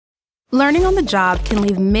Learning on the job can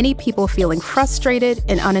leave many people feeling frustrated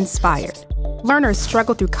and uninspired. Learners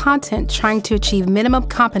struggle through content trying to achieve minimum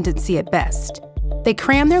competency at best. They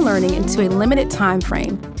cram their learning into a limited time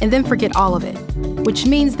frame and then forget all of it, which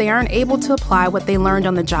means they aren't able to apply what they learned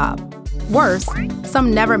on the job. Worse,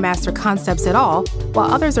 some never master concepts at all,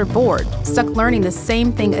 while others are bored, stuck learning the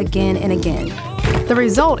same thing again and again. The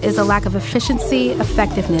result is a lack of efficiency,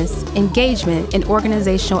 effectiveness, engagement, and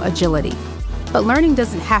organizational agility. But learning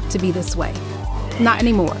doesn't have to be this way. Not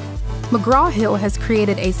anymore. McGraw-Hill has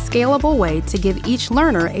created a scalable way to give each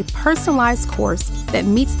learner a personalized course that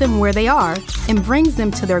meets them where they are and brings them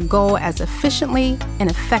to their goal as efficiently and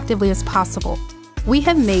effectively as possible. We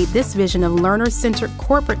have made this vision of learner-centered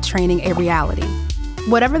corporate training a reality.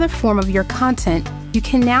 Whatever the form of your content, you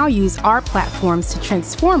can now use our platforms to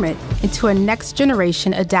transform it into a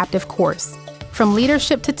next-generation adaptive course. From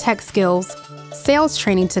leadership to tech skills, sales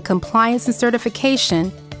training to compliance and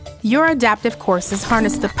certification, your adaptive courses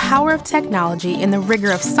harness the power of technology and the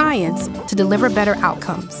rigor of science to deliver better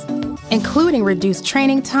outcomes, including reduced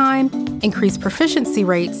training time, increased proficiency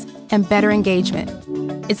rates, and better engagement.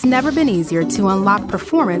 It's never been easier to unlock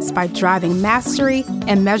performance by driving mastery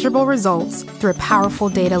and measurable results through a powerful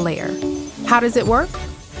data layer. How does it work?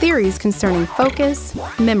 Theories concerning focus,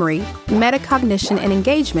 memory, metacognition, and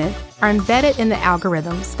engagement are embedded in the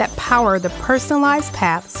algorithms that power the personalized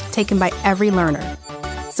paths taken by every learner.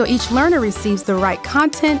 So each learner receives the right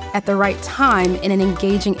content at the right time in an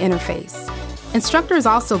engaging interface. Instructors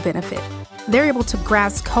also benefit. They're able to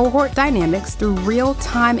grasp cohort dynamics through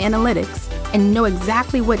real-time analytics and know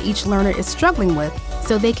exactly what each learner is struggling with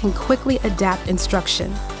so they can quickly adapt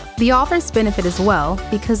instruction. The authors benefit as well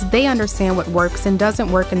because they understand what works and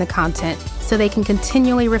doesn't work in the content so they can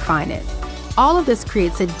continually refine it. All of this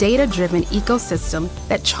creates a data-driven ecosystem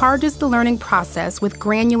that charges the learning process with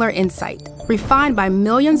granular insight, refined by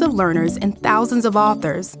millions of learners and thousands of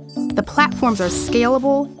authors. The platforms are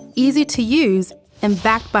scalable, easy to use, and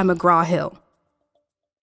backed by McGraw-Hill.